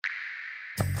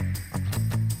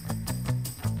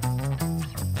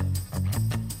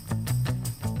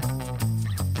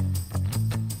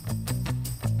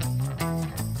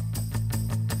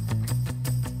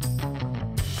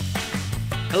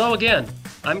Hello again.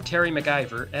 I'm Terry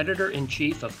McIver,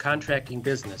 Editor-in-Chief of Contracting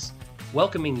Business,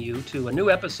 welcoming you to a new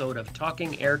episode of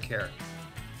Talking Air Care.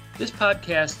 This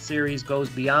podcast series goes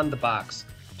beyond the box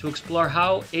to explore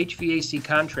how HVAC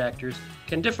contractors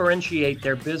can differentiate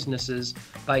their businesses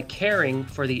by caring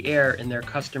for the air in their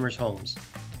customers' homes.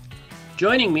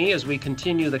 Joining me as we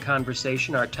continue the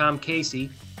conversation are Tom Casey,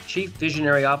 Chief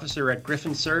Visionary Officer at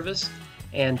Griffin Service,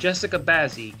 and Jessica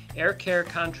Bazzi, Air Care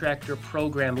Contractor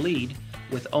Program Lead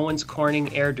with Owens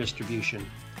Corning Air Distribution.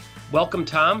 Welcome,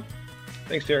 Tom.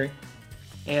 Thanks, Terry.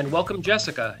 And welcome,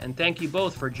 Jessica, and thank you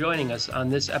both for joining us on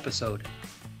this episode.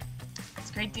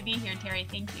 It's great to be here, Terry.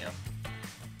 Thank you.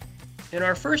 In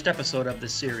our first episode of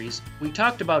this series, we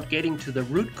talked about getting to the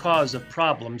root cause of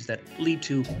problems that lead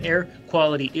to air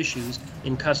quality issues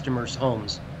in customers'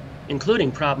 homes,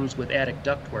 including problems with attic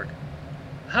ductwork.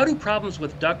 How do problems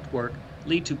with ductwork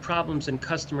lead to problems in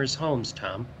customers' homes,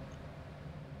 Tom?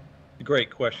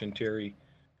 Great question, Terry.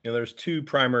 There's two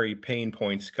primary pain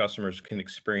points customers can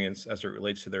experience as it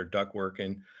relates to their ductwork,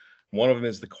 and one of them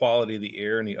is the quality of the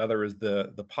air, and the other is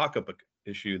the pocketbook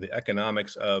issue, the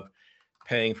economics of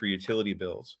paying for utility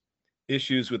bills.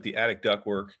 Issues with the attic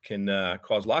ductwork can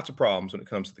cause lots of problems when it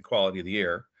comes to the quality of the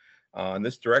air, and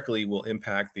this directly will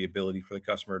impact the ability for the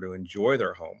customer to enjoy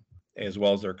their home as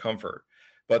well as their comfort.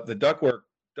 But the ductwork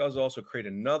does also create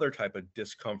another type of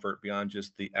discomfort beyond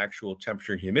just the actual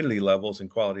temperature and humidity levels and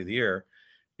quality of the air.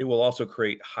 It will also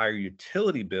create higher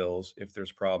utility bills if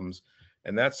there's problems.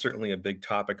 And that's certainly a big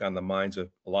topic on the minds of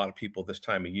a lot of people this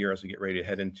time of year as we get ready to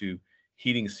head into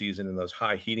heating season and those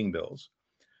high heating bills.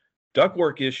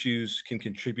 Ductwork issues can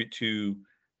contribute to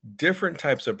different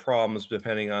types of problems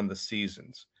depending on the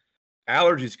seasons.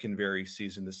 Allergies can vary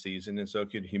season to season, and so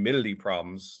can humidity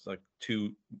problems, like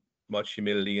too much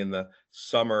humidity in the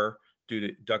summer due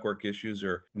to ductwork issues,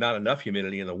 or not enough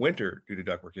humidity in the winter due to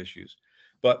ductwork issues.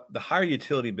 But the higher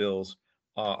utility bills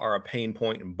are a pain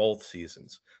point in both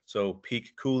seasons. So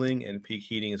peak cooling and peak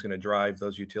heating is going to drive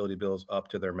those utility bills up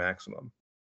to their maximum.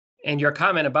 And your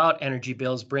comment about energy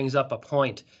bills brings up a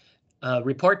point. A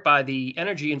report by the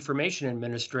Energy Information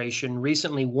Administration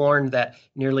recently warned that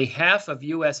nearly half of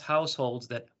U.S. households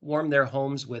that warm their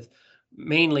homes with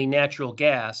mainly natural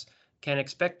gas can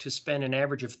expect to spend an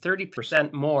average of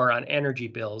 30% more on energy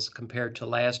bills compared to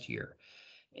last year.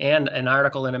 And an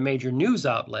article in a major news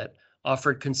outlet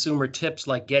offered consumer tips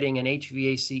like getting an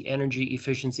HVAC energy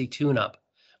efficiency tune-up,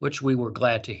 which we were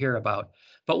glad to hear about.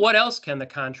 But what else can the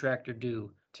contractor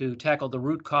do to tackle the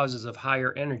root causes of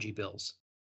higher energy bills?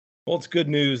 Well, it's good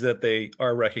news that they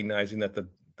are recognizing that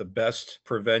the best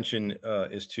prevention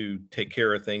is to take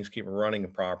care of things, keep them running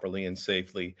properly and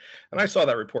safely. And I saw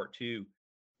that report too.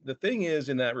 The thing is,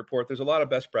 in that report, there's a lot of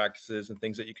best practices and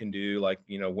things that you can do, like,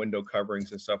 window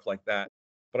coverings and stuff like that.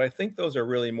 But I think those are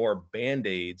really more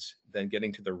band-aids than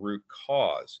getting to the root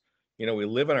cause. We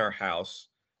live in our house.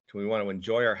 We want to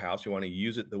enjoy our house. We want to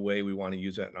use it the way we want to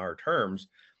use it in our terms.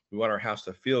 We want our house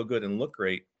to feel good and look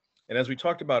great. And as we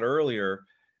talked about earlier,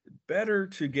 better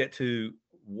to get to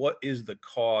what is the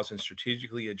cause and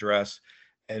strategically address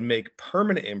and make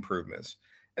permanent improvements.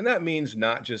 And that means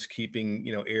not just keeping,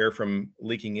 air from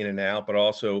leaking in and out, but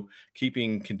also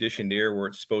keeping conditioned air where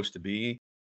it's supposed to be,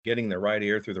 getting the right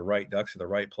air through the right ducts in the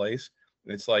right place.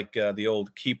 It's like the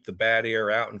old keep the bad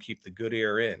air out and keep the good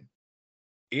air in.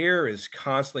 Air is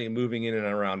constantly moving in and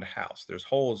around the house. There's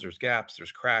holes, there's gaps,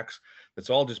 there's cracks. That's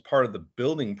all just part of the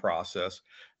building process.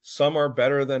 Some are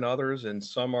better than others and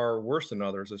some are worse than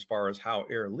others as far as how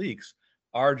air leaks.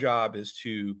 Our job is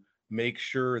to make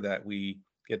sure that we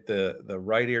get the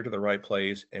right air to the right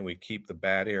place and we keep the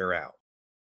bad air out.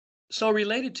 So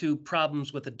related to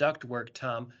problems with the ductwork,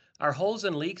 Tom, are holes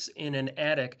and leaks in an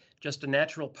attic just a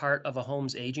natural part of a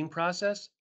home's aging process?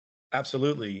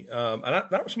 Absolutely.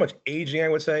 Not so much aging, I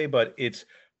would say, but it's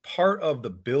part of the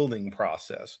building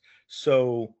process.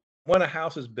 So when a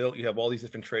house is built, you have all these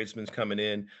different tradesmen coming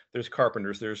in. There's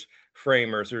carpenters, there's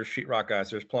framers, there's sheetrock guys,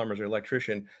 there's plumbers, there's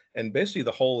electrician. And basically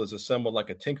the whole is assembled like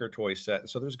a Tinker Toy set. And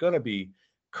so there's going to be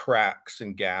cracks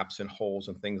and gaps and holes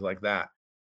and things like that.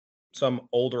 Some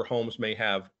older homes may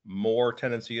have more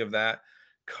tendency of that.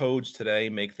 Codes today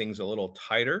make things a little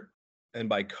tighter. And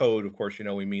by code, of course,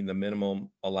 we mean the minimum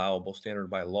allowable standard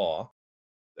by law.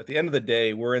 At the end of the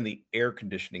day, we're in the air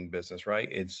conditioning business, right?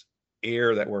 It's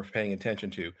air that we're paying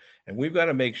attention to. And we've got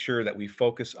to make sure that we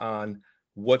focus on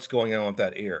what's going on with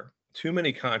that air. Too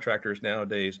many contractors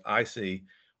nowadays, I see,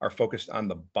 are focused on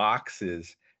the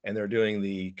boxes and they're doing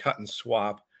the cut and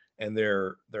swap, and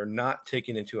they're not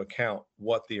taking into account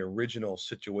what the original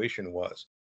situation was.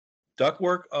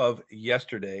 Ductwork of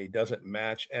yesterday doesn't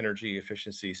match energy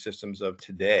efficiency systems of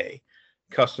today.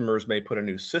 customers may put a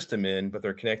new system in, but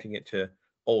they're connecting it to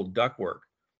old ductwork.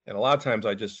 And a lot of times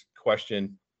I just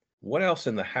question what else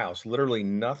in the house, literally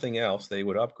nothing else they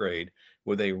would upgrade,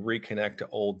 would they reconnect to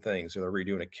old things? So they're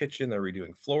redoing a kitchen, they're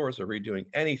redoing floors, they're redoing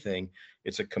anything.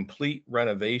 It's a complete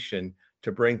renovation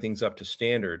to bring things up to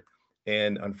standard.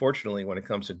 And unfortunately, when it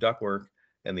comes to ductwork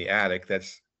and the attic,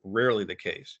 that's rarely the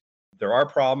case. There are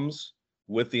problems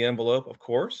with the envelope, of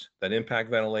course, that impact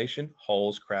ventilation,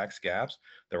 holes, cracks, gaps.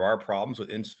 There are problems with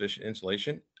insufficient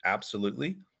insulation,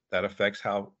 absolutely. That affects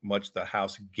how much the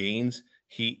house gains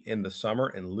heat in the summer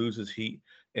and loses heat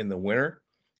in the winter.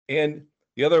 And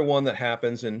the other one that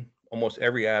happens in almost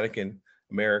every attic in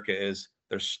America is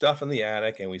there's stuff in the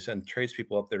attic and we send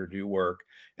tradespeople up there to do work.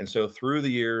 And so through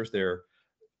the years, they're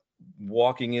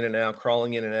walking in and out,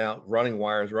 crawling in and out, running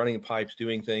wires, running pipes,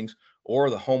 doing things, or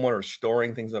the homeowner is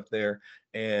storing things up there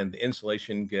and the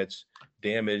insulation gets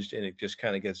damaged and it just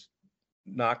kind of gets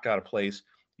knocked out of place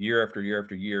year after year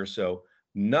after year. So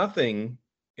nothing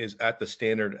is at the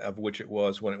standard of which it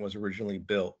was when it was originally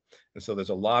built. And so there's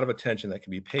a lot of attention that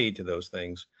can be paid to those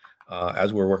things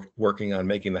as we're working on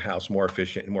making the house more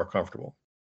efficient and more comfortable.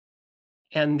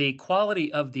 And the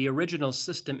quality of the original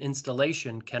system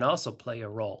installation can also play a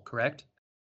role, correct?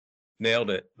 Nailed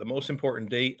it. The most important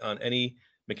date on any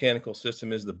mechanical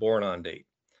system is the born-on date.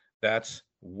 That's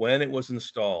when it was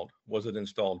installed. Was it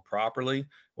installed properly?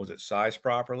 Was it sized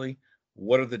properly?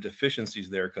 What are the deficiencies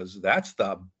there? Because that's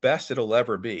the best it'll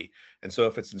ever be. And so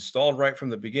if it's installed right from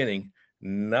the beginning,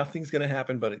 nothing's going to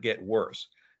happen but it get worse.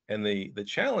 And the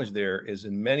challenge there is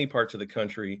in many parts of the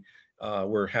country,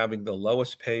 we're having the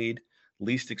lowest paid,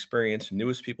 least experienced,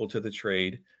 newest people to the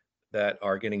trade that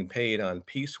are getting paid on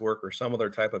piecework or some other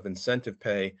type of incentive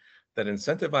pay that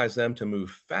incentivize them to move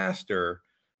faster,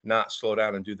 not slow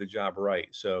down and do the job right.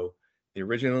 So the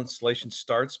original installation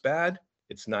starts bad,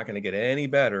 it's not going to get any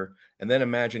better. And then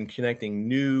imagine connecting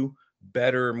new,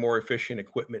 better, more efficient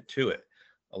equipment to it.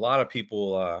 A lot of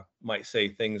people might say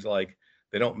things like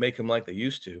they don't make them like they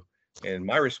used to. And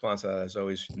my response to that is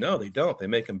always, no, they don't. They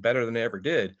make them better than they ever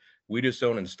did. We just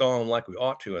don't install them like we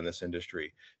ought to in this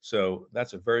industry. So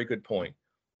that's a very good point.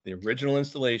 The original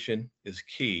installation is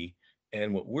key.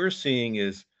 And what we're seeing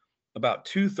is about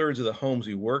 2/3 of the homes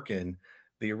we work in,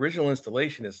 the original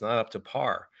installation is not up to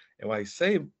par. And when I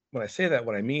say that,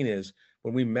 what I mean is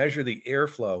when we measure the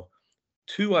airflow,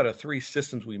 2 out of 3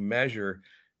 systems we measure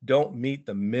don't meet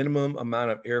the minimum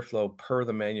amount of airflow per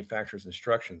the manufacturer's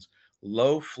instructions.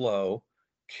 Low flow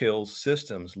kills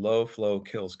systems. Low flow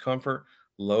kills comfort.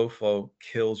 Low flow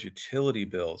kills utility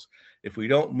bills. If we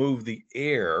don't move the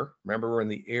air, remember we're in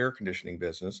the air conditioning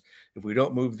business. If we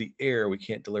don't move the air, we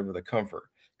can't deliver the comfort.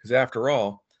 Because after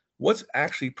all, what's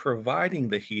actually providing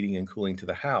the heating and cooling to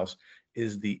the house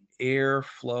is the air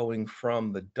flowing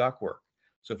from the ductwork.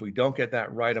 So if we don't get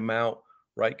that right amount,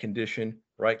 right condition,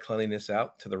 right cleanliness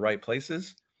out to the right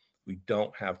places, we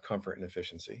don't have comfort and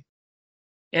efficiency.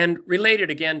 And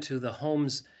related again to the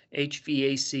home's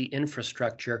HVAC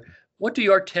infrastructure, what do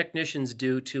your technicians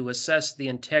do to assess the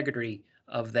integrity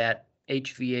of that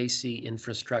HVAC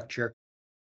infrastructure?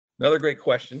 Another great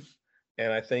question.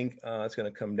 And I think it's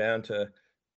going to come down to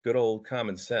good old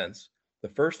common sense. The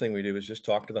first thing we do is just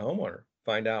talk to the homeowner,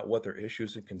 find out what their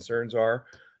issues and concerns are,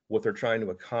 what they're trying to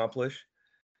accomplish.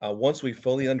 Once we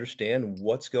fully understand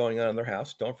what's going on in their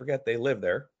house, don't forget they live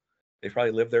there. They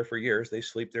probably lived there for years. They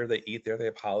sleep there, they eat there, they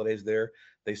have holidays there,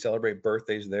 they celebrate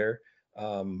birthdays there.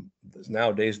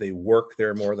 Nowadays, they work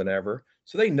there more than ever.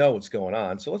 So they know what's going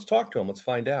on. So let's talk to them. Let's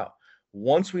find out.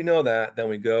 Once we know that, then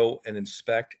we go and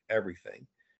inspect everything.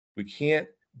 We can't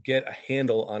get a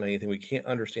handle on anything. We can't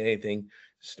understand anything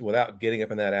without getting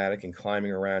up in that attic and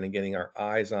climbing around and getting our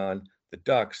eyes on the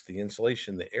ducts, the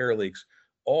insulation, the air leaks,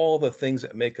 all the things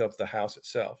that make up the house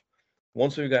itself.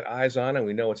 Once we've got eyes on and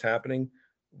we know what's happening,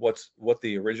 what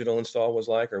the original install was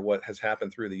like or what has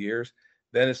happened through the years,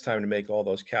 then it's time to make all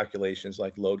those calculations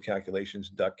like load calculations,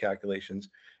 duct calculations,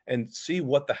 and see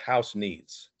what the house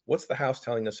needs. What's the house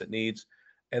telling us it needs?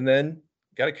 And then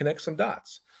got to connect some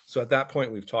dots. So at that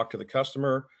point, we've talked to the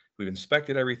customer, we've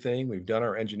inspected everything, we've done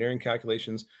our engineering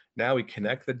calculations. Now we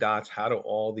connect the dots. How do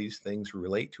all these things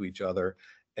relate to each other?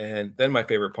 And then my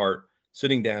favorite part,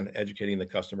 sitting down, educating the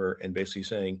customer and basically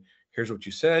saying, here's what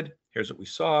you said, here's what we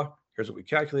saw, here's what we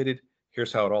calculated,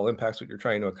 here's how it all impacts what you're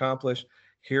trying to accomplish.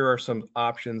 Here are some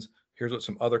options. Here's what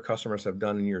some other customers have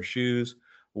done in your shoes.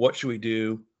 What should we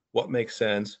do? What makes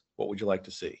sense? What would you like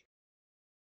to see?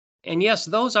 And yes,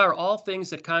 those are all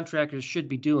things that contractors should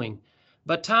be doing.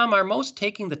 But Tom, are most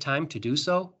taking the time to do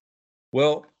so?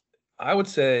 Well, I would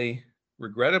say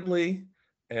regrettably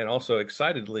and also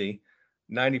excitedly,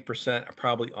 90%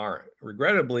 probably aren't.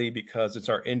 Regrettably, because it's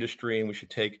our industry and we should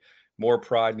take more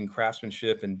pride in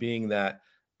craftsmanship and being that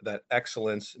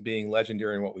excellence, being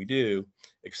legendary in what we do.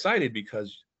 Excited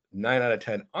because 9 out of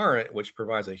 10 aren't, which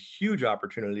provides a huge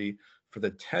opportunity for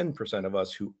the 10% of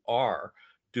us who are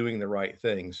doing the right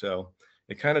thing. So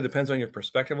it kind of depends on your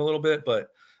perspective a little bit, but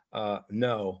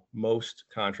no, most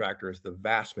contractors, the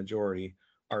vast majority,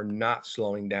 are not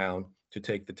slowing down to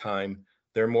take the time.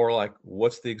 They're more like,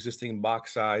 what's the existing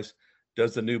box size?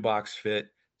 Does the new box fit?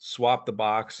 Swap the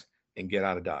box and get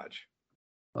out of Dodge.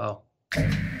 Wow.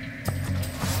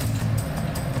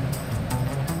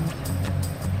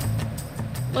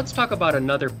 Let's talk about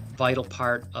another vital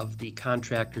part of the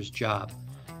contractor's job.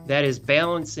 That is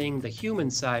balancing the human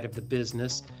side of the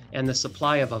business and the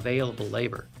supply of available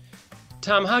labor.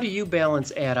 Tom, how do you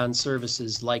balance add-on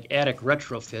services like attic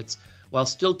retrofits while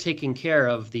still taking care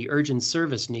of the urgent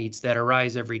service needs that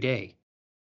arise every day?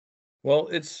 Well,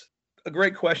 it's a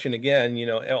great question. Again,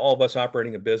 all of us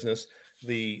operating a business,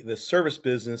 the service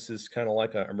business is kind of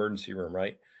like an emergency room,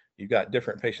 right? You've got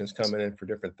different patients coming in for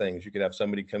different things. You could have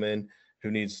somebody come in who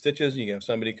needs stitches, and you can have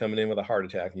somebody coming in with a heart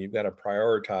attack, and you've got to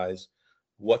prioritize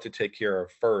what to take care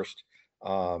of first,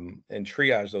 and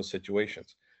triage those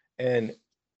situations. And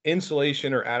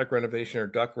insulation or attic renovation or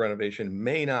duct renovation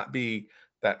may not be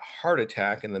that heart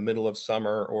attack in the middle of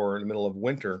summer or in the middle of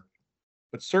winter,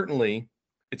 but certainly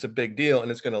it's a big deal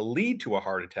and it's going to lead to a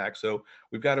heart attack. So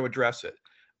we've got to address it.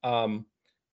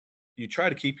 You try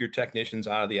to keep your technicians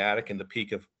out of the attic in the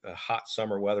peak of hot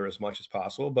summer weather as much as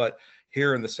possible. But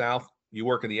here in the South, you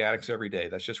work in the attics every day.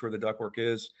 That's just where the ductwork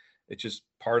is. It's just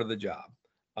part of the job.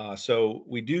 So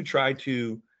we do try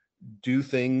to do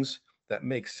things that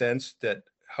make sense, that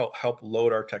help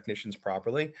load our technicians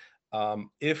properly.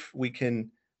 If we can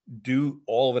do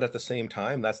all of it at the same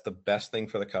time, that's the best thing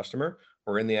for the customer.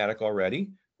 We're in the attic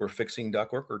already. We're fixing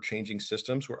ductwork, we're changing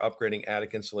systems, we're upgrading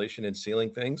attic insulation and sealing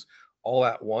things all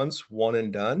at once, one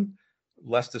and done.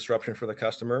 Less disruption for the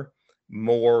customer,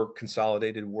 more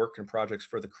consolidated work and projects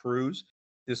for the crews.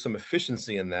 There's some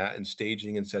efficiency in that, and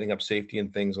staging and setting up safety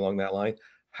and things along that line.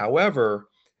 However,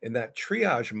 in that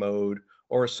triage mode,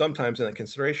 or sometimes in that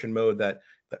consideration mode that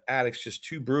the attic's just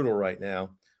too brutal right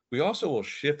now, we also will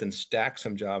shift and stack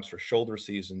some jobs for shoulder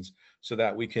seasons so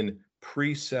that we can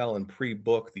pre-sell and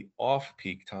pre-book the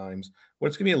off-peak times when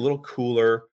it's going to be a little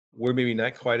cooler. We're maybe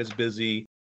not quite as busy,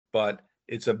 but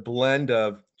it's a blend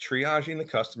of triaging the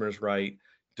customers right,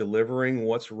 delivering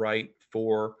what's right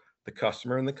for the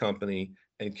customer and the company,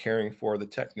 and caring for the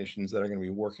technicians that are going to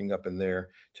be working up in there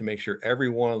to make sure every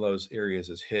one of those areas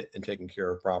is hit and taken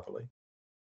care of properly.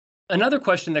 Another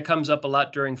question that comes up a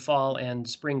lot during fall and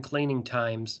spring cleaning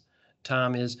times,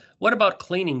 Tom, is what about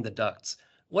cleaning the ducts?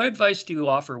 What advice do you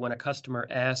offer when a customer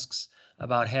asks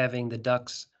about having the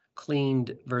ducts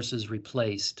cleaned versus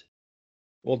replaced?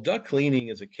 Well, duct cleaning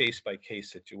is a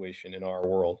case-by-case situation in our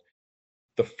world.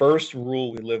 The first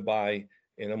rule we live by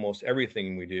in almost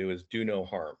everything we do is do no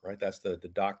harm, right? That's the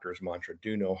doctor's mantra,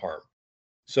 do no harm.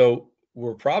 So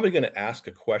we're probably going to ask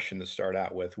a question to start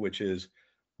out with, which is,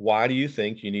 why do you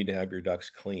think you need to have your ducts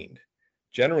cleaned?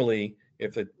 Generally,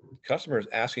 if the customer is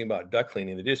asking about duct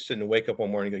cleaning, they just sit and wake up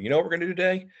one morning and go, you know what we're going to do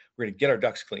today? We're going to get our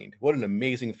ducts cleaned. What an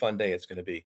amazing fun day it's going to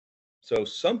be. So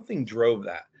something drove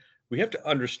that. We have to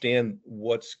understand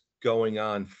what's going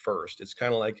on first. It's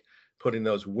kind of like putting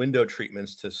those window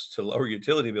treatments to lower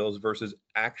utility bills versus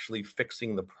actually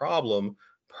fixing the problem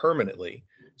permanently.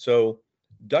 So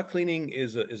duct cleaning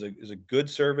is a good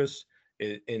service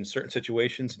in certain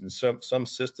situations, in some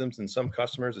systems and some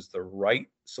customers. It's the right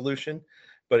solution,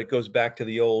 but it goes back to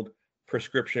the old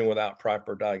prescription without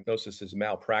proper diagnosis is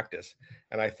malpractice.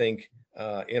 And I think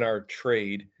in our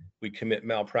trade, we commit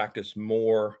malpractice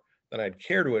more than I'd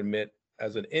care to admit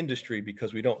as an industry,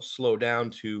 because we don't slow down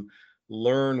to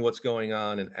learn what's going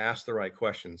on and ask the right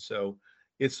questions. So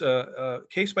it's a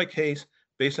case by case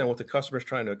based on what the customer is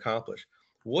trying to accomplish.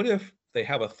 What if they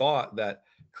have a thought that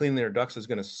cleaning their ducts is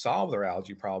going to solve their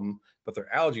allergy problem, but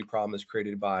their allergy problem is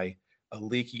created by a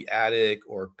leaky attic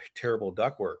or terrible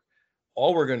ductwork?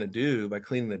 All we're going to do by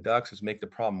cleaning the ducts is make the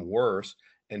problem worse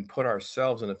and put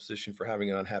ourselves in a position for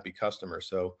having an unhappy customer.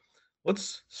 So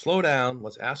let's slow down.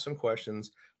 Let's ask some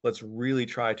questions. Let's really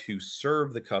try to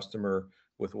serve the customer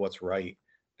with what's right.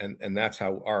 And that's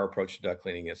how our approach to duct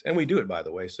cleaning is. And we do it, by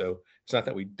the way. So it's not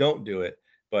that we don't do it,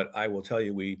 but I will tell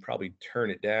you, we probably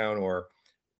turn it down or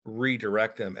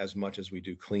redirect them as much as we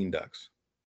do clean ducts.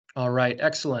 All right,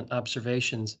 excellent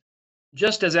observations.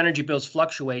 Just as energy bills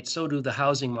fluctuate, so do the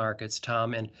housing markets,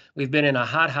 Tom, and we've been in a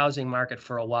hot housing market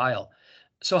for a while.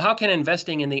 So how can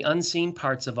investing in the unseen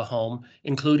parts of a home,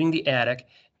 including the attic,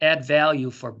 add value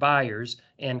for buyers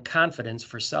and confidence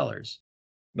for sellers?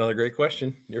 Another great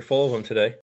question. You're full of them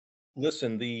today.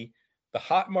 Listen, the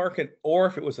hot market, or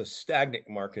if it was a stagnant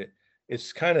market,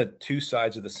 it's kind of two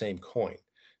sides of the same coin.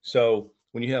 So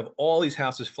when you have all these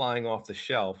houses flying off the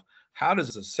shelf, how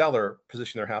does a seller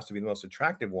position their house to be the most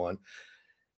attractive one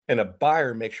and a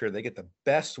buyer make sure they get the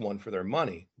best one for their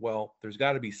money? Well, there's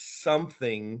got to be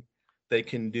something they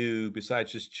can do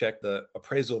besides just check the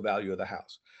appraisal value of the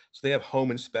house. So they have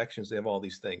home inspections, they have all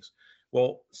these things.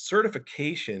 Well,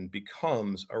 certification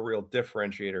becomes a real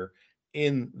differentiator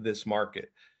in this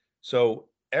market. So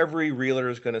every realtor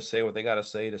is going to say what they got to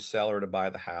say to sell or to buy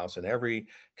the house, and every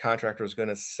contractor is going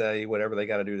to say whatever they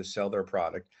got to do to sell their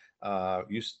product.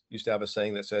 Used to have a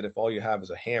saying that said, "If all you have is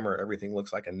a hammer, everything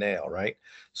looks like a nail." Right?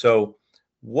 So,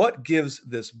 what gives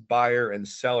this buyer and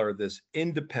seller this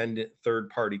independent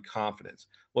third-party confidence?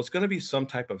 Well, it's going to be some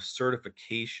type of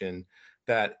certification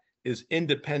that is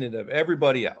independent of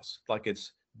everybody else, like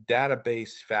it's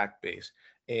database, fact-based.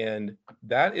 And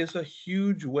that is a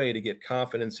huge way to get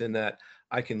confidence in that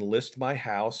I can list my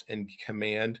house and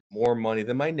command more money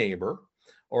than my neighbor,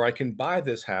 or I can buy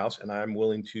this house and I'm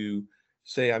willing to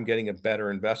say I'm getting a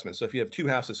better investment. So if you have two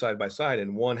houses side by side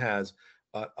and one has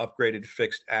upgraded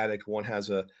fixed attic, one has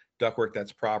a ductwork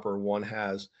that's proper, one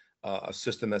has a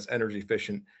system that's energy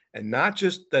efficient, and not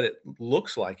just that it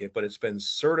looks like it, but it's been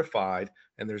certified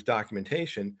and there's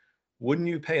documentation, wouldn't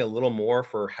you pay a little more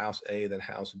for house A than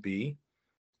house B?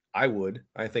 I would.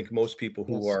 I think most people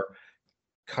who Yes. are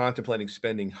contemplating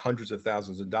spending hundreds of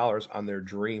thousands of dollars on their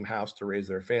dream house to raise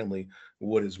their family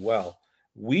would as well.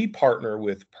 We partner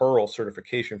with Pearl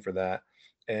Certification for that,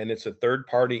 and it's a third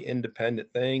party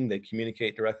independent thing. They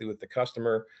communicate directly with the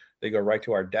customer. They go right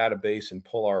to our database and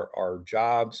pull our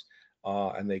jobs,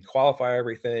 and they qualify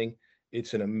everything.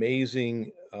 It's an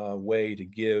amazing way to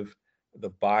give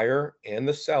the buyer and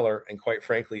the seller, and quite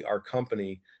frankly, our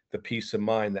company, the peace of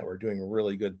mind that we're doing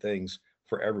really good things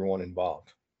for everyone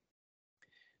involved.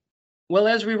 Well,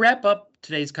 as we wrap up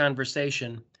today's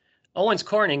conversation, Owens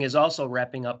Corning is also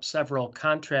wrapping up several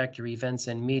contractor events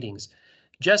and meetings.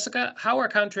 Jessica, how are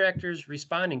contractors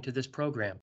responding to this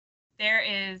program? There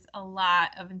is a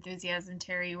lot of enthusiasm,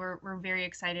 Terry. We're very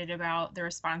excited about the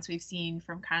response we've seen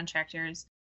from contractors,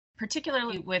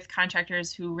 particularly with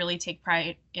contractors who really take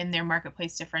pride in their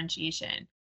marketplace differentiation.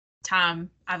 Tom,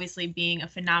 obviously, being a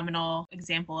phenomenal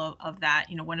example of that,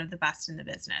 one of the best in the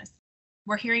business.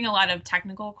 We're hearing a lot of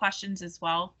technical questions as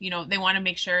well. They want to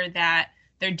make sure that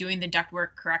they're doing the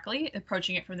ductwork correctly,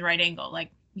 approaching it from the right angle. Like,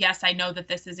 yes, I know that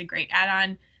this is a great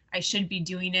add-on. I should be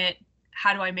doing it.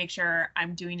 How do I make sure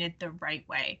I'm doing it the right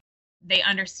way? They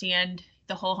understand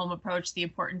the whole home approach, the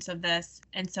importance of this.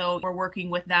 And so we're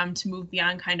working with them to move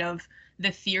beyond kind of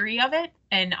the theory of it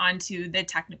and onto the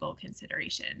technical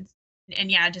considerations.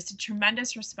 And yeah, just a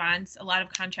tremendous response. A lot of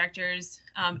contractors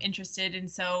interested. And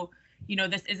so,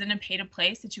 this isn't a pay to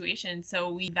play situation. So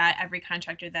we vet every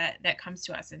contractor that comes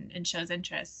to us and shows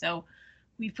interest. So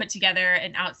we've put together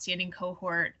an outstanding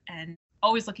cohort and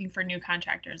always looking for new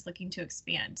contractors, looking to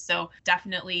expand. So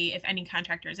definitely, if any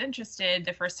contractor is interested,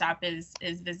 the first stop is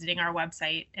visiting our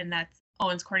website, and that's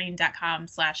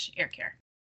owenscorning.com/aircare.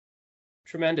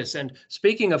 Tremendous. And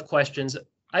speaking of questions,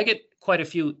 I get quite a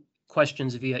few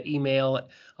questions via email,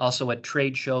 also at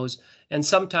trade shows, and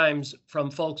sometimes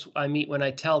from folks I meet when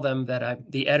I tell them that I'm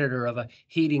the editor of a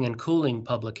heating and cooling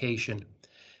publication.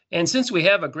 And since we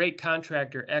have a great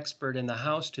contractor expert in the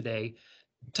house today,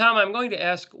 Tom, I'm going to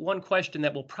ask one question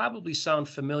that will probably sound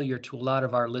familiar to a lot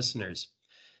of our listeners.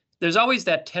 There's always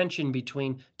that tension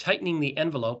between tightening the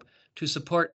envelope to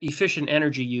support efficient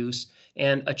energy use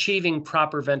and achieving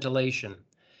proper ventilation.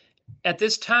 At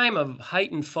this time of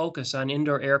heightened focus on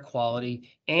indoor air quality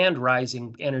and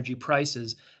rising energy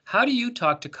prices, how do you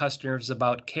talk to customers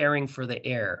about caring for the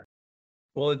air?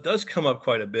 Well, it does come up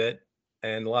quite a bit,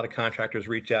 and a lot of contractors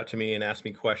reach out to me and ask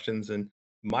me questions. And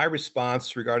my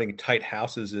response regarding tight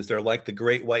houses is they're like the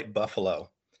great white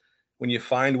buffalo. When you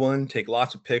find one, take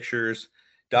lots of pictures,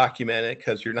 document it,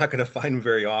 because you're not going to find them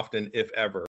very often, if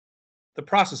ever. The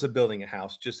process of building a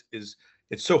house it's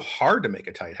so hard to make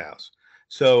a tight house.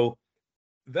 So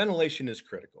ventilation is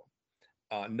critical,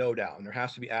 no doubt. And there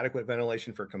has to be adequate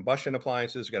ventilation for combustion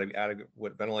appliances. There's got to be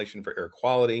adequate ventilation for air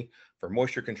quality, for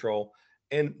moisture control.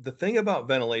 And the thing about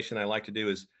ventilation I like to do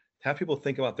is have people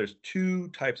think about there's two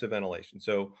types of ventilation.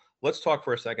 So let's talk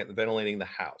for a second ventilating the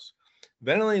house.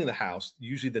 Ventilating the house,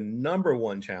 usually the number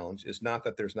one challenge is not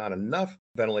that there's not enough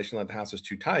ventilation, that the house is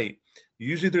too tight.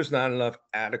 Usually there's not enough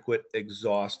adequate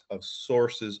exhaust of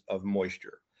sources of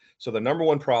moisture. So the number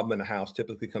one problem in a house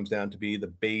typically comes down to be the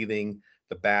bathing,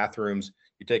 the bathrooms.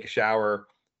 You take a shower,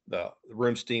 the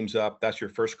room steams up. That's your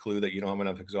first clue that you don't have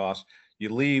enough exhaust. You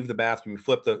leave the bathroom, you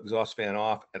flip the exhaust fan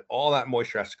off, and all that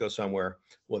moisture has to go somewhere.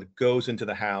 Well, it goes into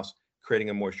the house, creating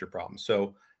a moisture problem.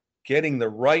 So getting the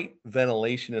right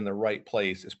ventilation in the right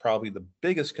place is probably the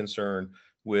biggest concern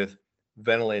with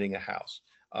ventilating a house.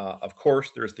 Of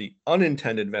course, there's the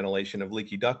unintended ventilation of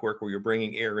leaky ductwork where you're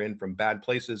bringing air in from bad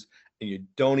places and you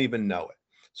don't even know it.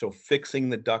 So fixing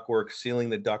the ductwork, sealing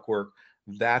the ductwork,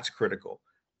 that's critical.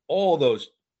 All those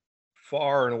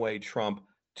far and away trump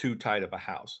too tight of a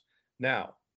house.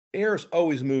 Now, air is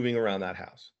always moving around that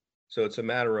house. So it's a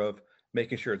matter of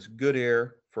making sure it's good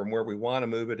air from where we want to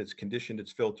move it. It's conditioned,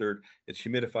 it's filtered, it's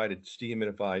humidified, it's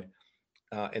dehumidified,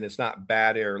 and it's not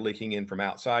bad air leaking in from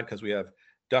outside because we have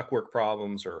ductwork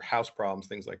problems or house problems,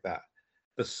 things like that.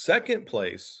 The second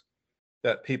place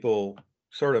that people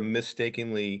sort of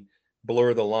mistakenly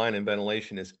blur the line in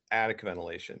ventilation is attic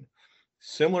ventilation.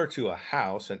 Similar to a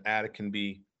house, an attic can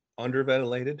be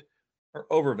underventilated or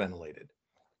overventilated.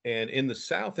 And in the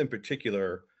South in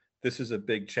particular, this is a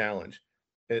big challenge.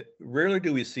 Rarely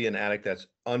do we see an attic that's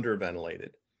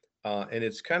underventilated. And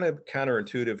it's kind of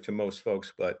counterintuitive to most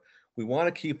folks, but we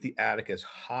want to keep the attic as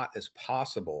hot as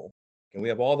possible. And we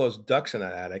have all those ducts in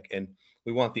that attic, and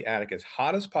we want the attic as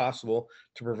hot as possible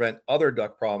to prevent other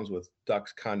duct problems with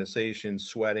duct condensation,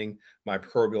 sweating,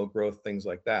 microbial growth, things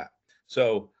like that.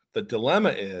 So the dilemma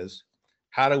is,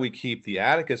 how do we keep the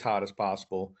attic as hot as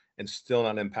possible and still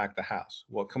not impact the house?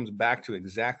 Well, it comes back to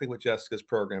exactly what Jessica's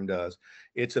program does.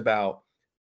 It's about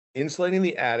insulating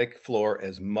the attic floor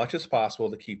as much as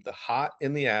possible to keep the hot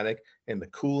in the attic and the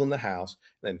cool in the house,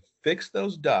 then fix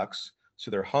those ducts so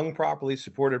they're hung properly,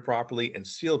 supported properly, and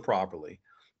sealed properly.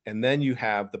 And then you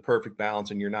have the perfect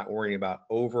balance and you're not worrying about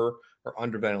over or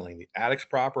under ventilating. The attic's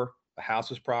proper, the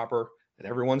house is proper, and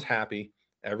everyone's happy,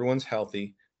 everyone's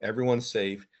healthy, everyone's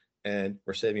safe, and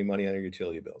we're saving money on your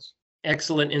utility bills.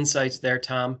 Excellent insights there,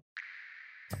 Tom.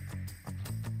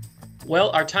 Well,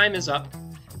 our time is up,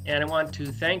 and I want to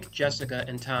thank Jessica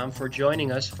and Tom for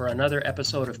joining us for another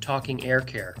episode of Talking Air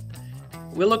Care.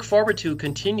 We'll look forward to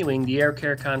continuing the air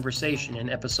care conversation in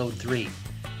episode 3.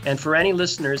 And for any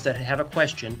listeners that have a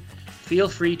question, feel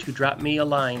free to drop me a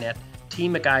line at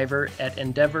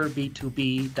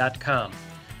tmciver@endeavorb2b.com.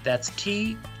 That's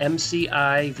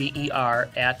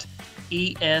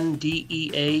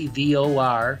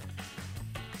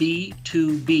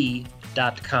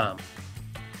tmciver@endeavorb2b.com.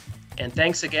 And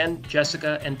thanks again,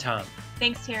 Jessica and Tom.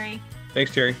 Thanks, Terry.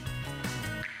 Thanks, Terry.